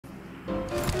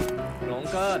龙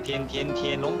哥，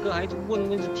舔，龙哥还问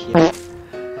那是舔。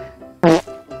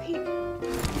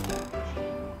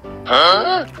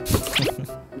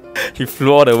He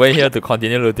flew all the way here to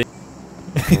continue looting.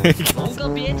 龙哥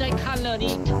别再看了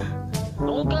你，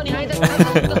龙哥你还在看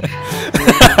龙哥。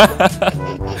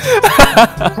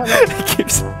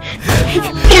Keeps.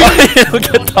 我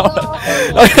看到了，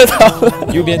我看到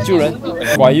了，右边救人，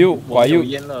拐右，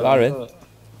拉人。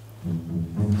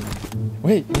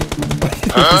喂，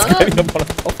你开个跑了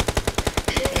头。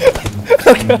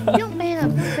不用背了，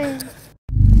不用背了。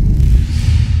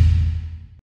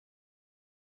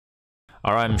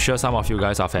 Alright, I'm sure some of you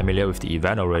guys are familiar with the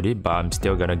event already, but I'm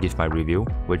still gonna give my review,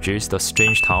 which is the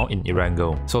Strange Town in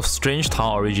Erangel. So Strange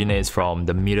Town originates from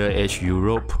the Middle Age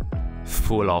Europe,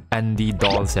 full of Andy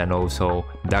dolls and also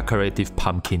decorative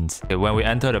pumpkins. When we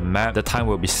enter the map, the time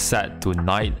will be set to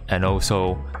night, and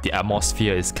also the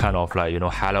atmosphere is kind of like, you know,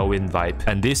 Halloween vibe.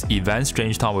 And this event,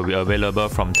 Strange Town, will be available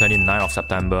from 29th of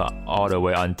September all the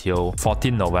way until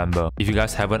 14 November. If you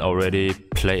guys haven't already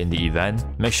played in the event,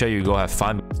 make sure you go have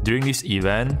fun. During this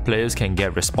event, players can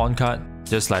get respawn card,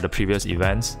 just like the previous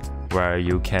events, where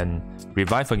you can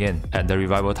revive again at the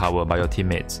revival tower by your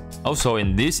teammates. Also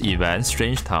in this event,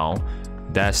 Strange Town,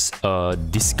 there's a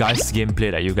disguise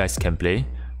gameplay that you guys can play,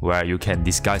 where you can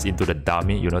disguise into the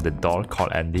dummy, you know, the doll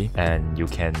called Andy, and you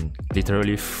can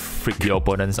literally freak the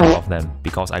opponents out of them,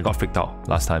 because I got freaked out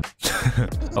last time.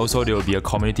 Also, there will be a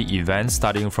community event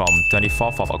starting from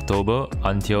 24th of October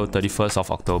until 31st of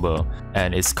October,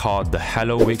 and it's called the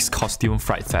Halloween Costume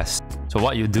Fright Fest. So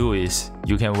what you do is,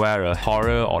 you can wear a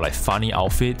horror or like funny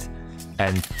outfit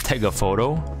and take a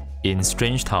photo in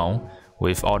Strange Town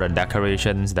with all the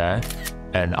decorations there,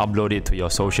 and upload it to your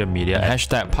social media,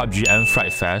 hashtag PUBGM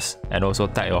Fright Fest, and also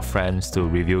tag your friends to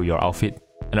review your outfit.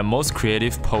 And the most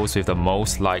creative post with the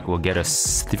most like will get a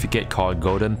certificate called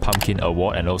Golden Pumpkin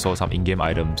Award and also some in-game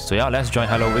items. So yeah, let's join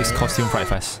Halloween's Costume Fright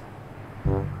Fest.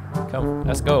 Come,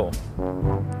 let's go.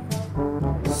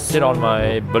 Sit on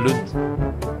my balloon.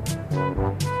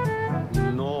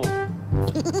 No.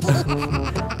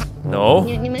 No?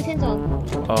 你们先走。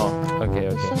哦 ，OK。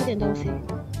 收点东西。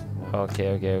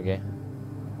OK.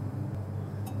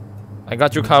 I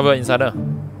got you covered, insider.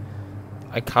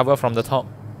 I cover from the top.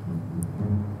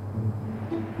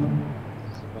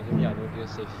 Unfortunately, I don't feel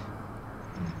safe.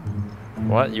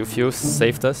 What? You feel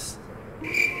safest?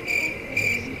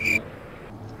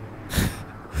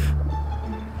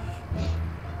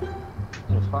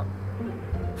 What the fuck?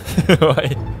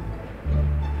 Why?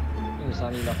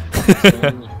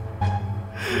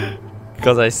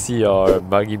 Because I see your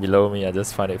buggy below me, I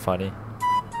just find it funny.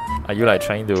 Are you like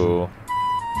trying to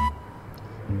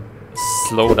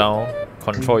slow down,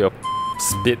 control your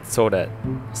speed so that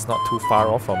it's not too far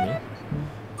off from me?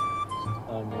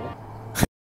 No.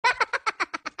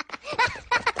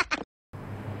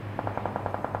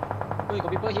 Wait,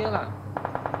 got people here lah.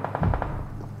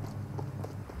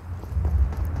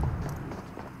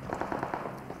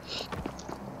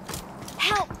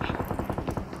 Help!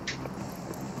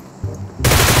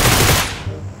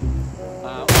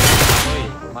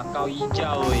 马高一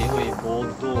叫喂，波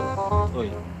多喂。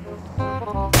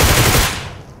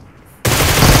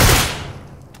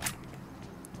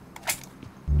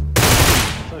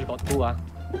Sorry, got two ah.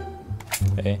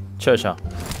 Hey, church ah?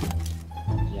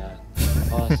 Yeah,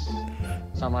 because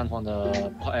someone from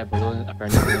the hot air balloon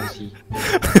apparently couldn't see.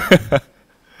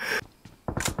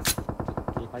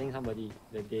 They fighting somebody,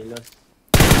 the Dallas.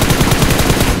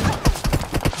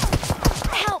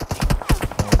 Help!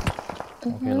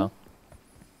 Okay lah.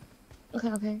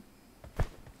 Okay.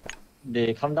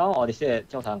 They come down or they stay at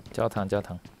教堂? 教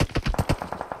堂。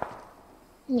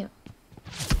Yeah.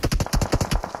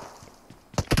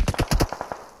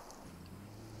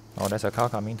 Oh, there's a car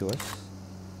coming to us.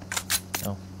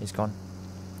 Oh, he's gone.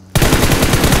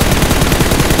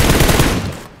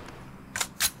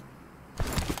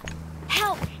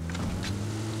 Help!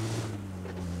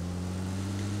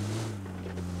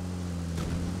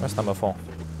 Where's number 4?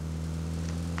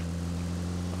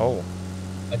 Oh.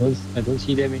 I don't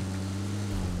see them.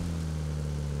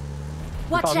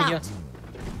 Watch out!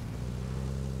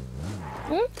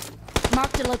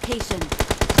 Mark the location.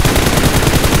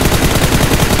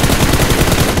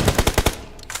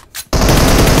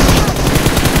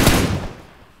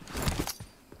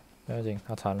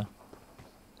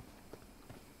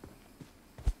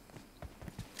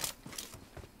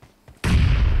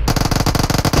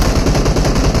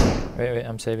 Wait,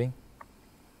 I'm saving.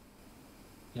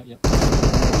 Yep.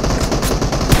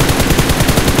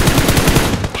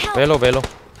 Very low.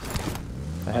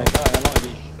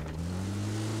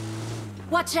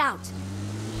 Watch out!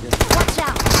 Watch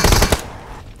out!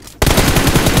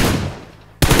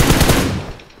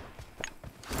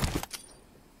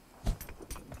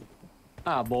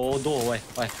 啊，无多喂，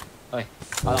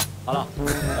好了，好了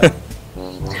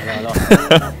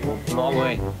，long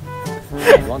way.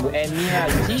 You want to end me lah?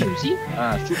 You see?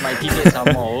 Ah, shoot my teammate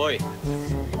some more, oi.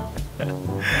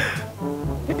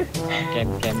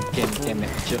 Cam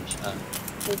church.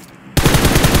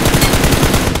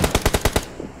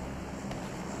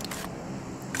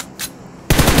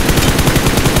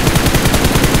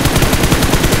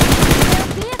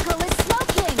 Vehicle is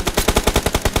smoking.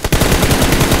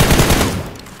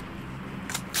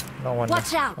 No one.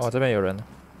 Watch out. 哦，这边有人。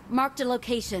 Marked a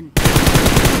location.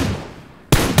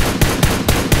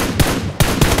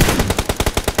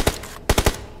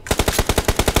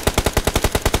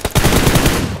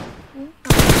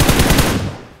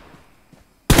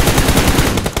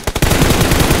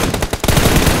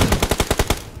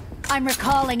 I'm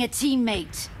recalling a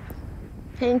teammate.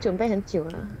 他已经准备很久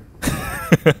了。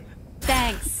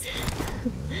Thanks.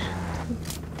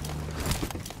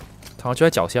 他好像就在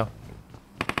脚下。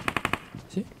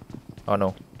See? Oh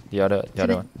no, the other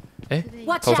one. 哎，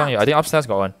 Watch 头上有 out. I think upstairs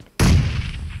got one.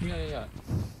 Yeah.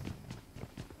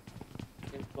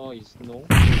 Floor is no.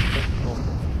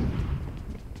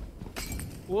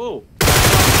 Whoa.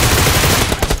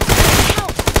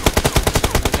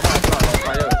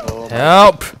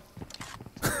 Help!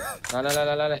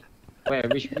 来，喂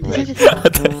，which？ 等一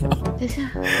下。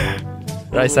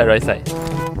 Right side.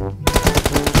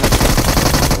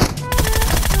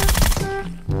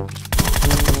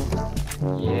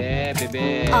 Yeah,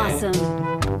 baby. Awesome.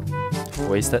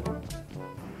 Wasted.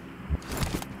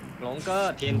 龙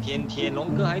哥，舔，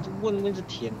龙哥还问是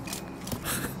舔。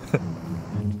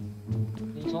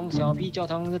你从小屁教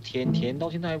堂是舔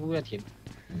到现在还不会舔。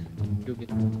右边。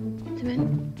这边。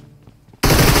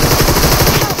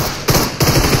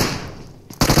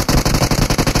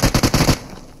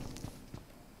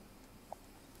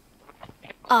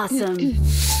 Awesome.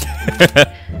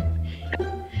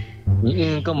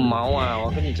 你个毛啊！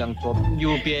我跟你讲，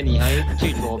右边你还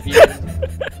最左边，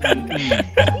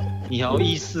你好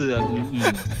意思啊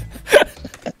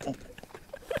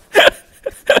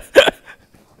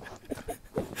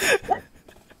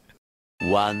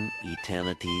？One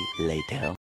eternity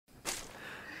later.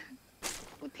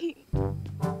 不听。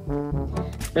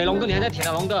哎，龙哥，你还在舔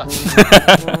啊，龙哥？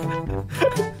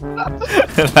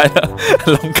来了，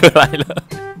龙哥来了。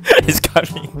He's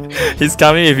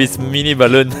coming with his mini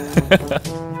balloon.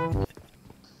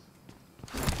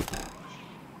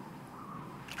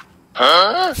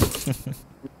 Huh?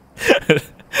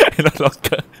 You know,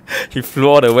 longer. He flew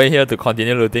all the way here to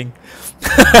continue looting.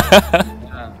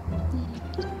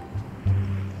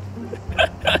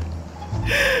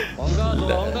 龙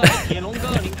哥，舔龙哥，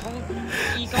你从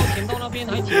一高舔到那边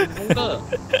还舔龙哥。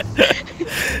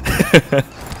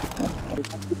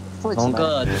龙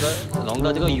哥，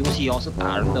这个游戏哦是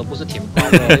打人的，不是舔包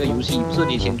的。这个游戏不是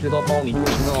你舔最多包你就赢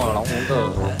了，龙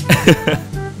哥。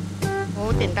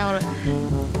我点到了。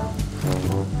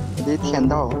你舔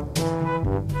到。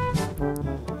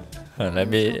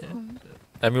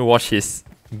Let me watch his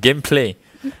gameplay.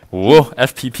 Whoa,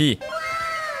 FPP.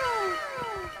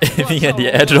 Aiming at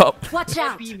the airdrop. Watch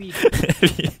out.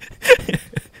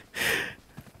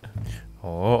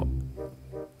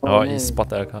 Oh, he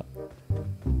spotted a car.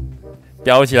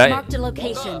 飙起来！ Marked a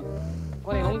location.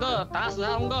 快点，龙哥，打死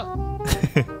他，龙哥！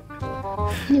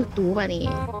你有毒吧你？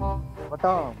我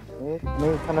到，没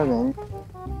有看到人。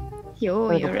有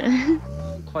人。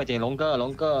快点，龙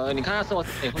哥，你看他是我，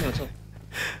哎，后面有车。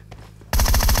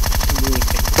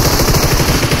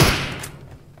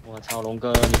我操，龙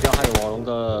哥，你不要害我，龙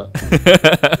哥。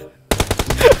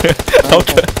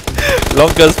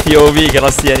Longer's POV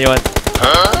cannot see anyone.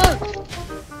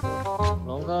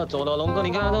 龙哥走了，龙哥，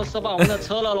你看他都射爆我们的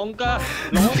车了，龙哥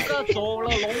走了，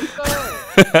龙哥。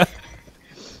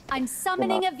I'm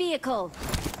summoning a vehicle.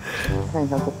 看一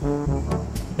下这。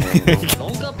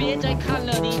龙哥别再看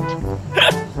了，你。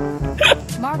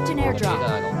Marked an 别 airdrop. 再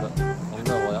来，龙哥，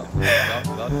我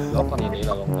要放你雷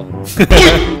了，龙哥。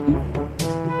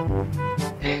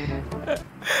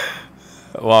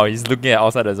Wow, he's looking at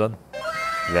outside the zone.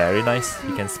 Very nice.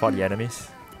 You can spot the enemies.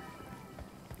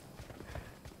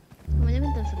 我们这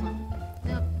边等什么？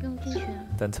不用进去啊。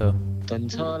等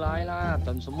车来啦，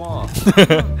等什么？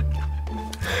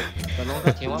等龙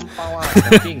哥舔完包啊，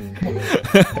肯定。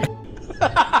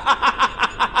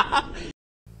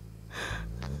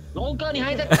龙哥，你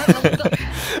还在看龙哥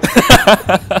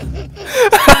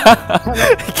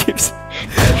？Keeps.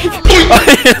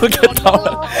 我看到了。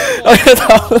我操，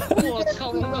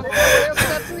龙哥，我要给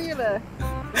他追了。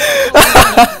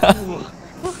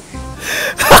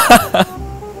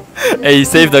Hey,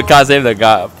 save the car.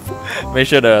 Make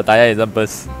sure the tire isn't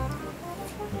burst.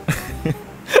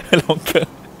 龙哥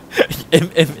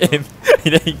 ，MMM，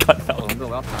 你那一看到？龙哥，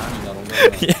我要打你了，龙哥。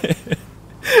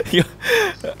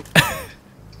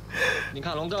你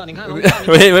看龙哥，你看龙哥。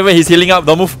Wait, he's healing up.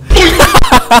 Don't move.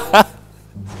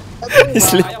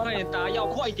 要快点打，要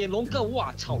快一点，龙哥，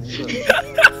哇操，龙哥。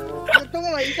动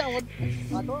了一下，我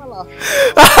打断了。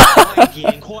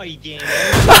快一点。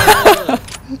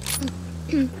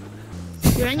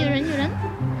有人。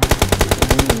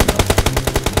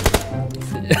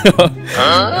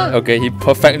Okay, he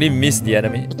perfectly missed the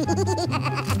enemy.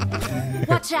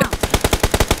 Watch out!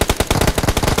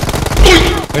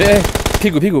 哎，屁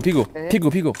股。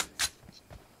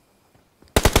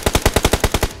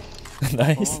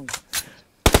Nice.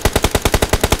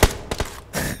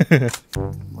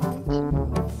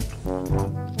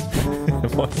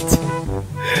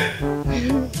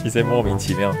 你在莫名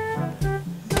其妙。我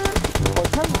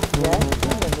看以前根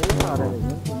本没打的人。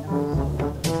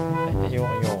哎呦。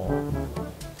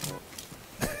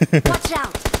 Watch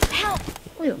out! Help!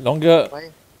 龙哥，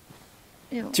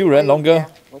救人，龙哥，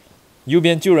右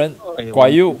边救人，拐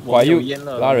右，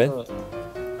拉人。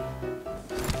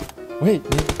喂，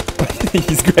你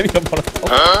 ，he's grabbing a molotov。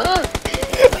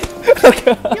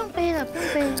不用背了。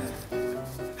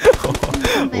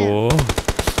哦。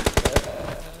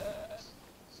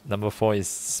Number 4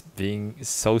 is being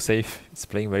so safe. It's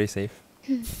playing very safe.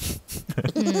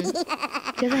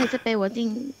 可是还是被我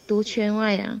进毒圈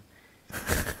外啊。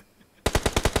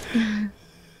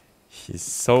 He's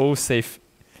so safe.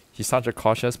 He's such a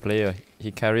cautious player.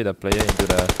 He carried the player into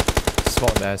the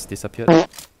smoke that has disappeared.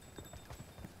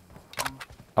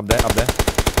 Up there.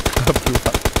 Blue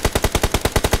up.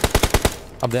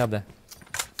 Up there.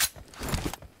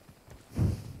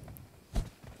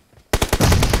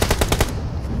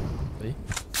 See?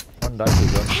 One died to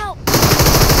go. Help!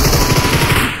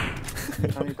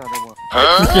 哪里打的我？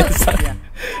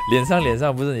脸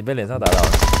上不是你被脸上打到了。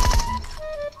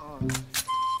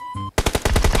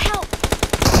 Help!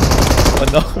 Oh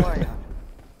no!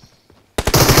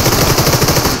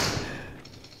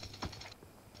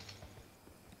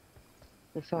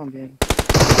 在上边。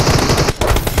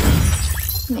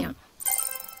秒。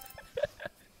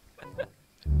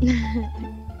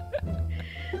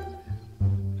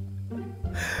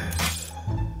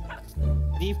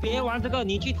你别玩这个，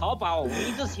你去淘宝，你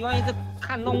一直喜欢一直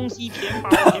看东西，填宝，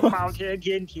天。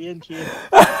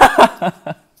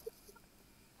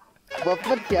我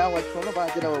不填，我穷了吧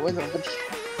唧的，我为什么不填？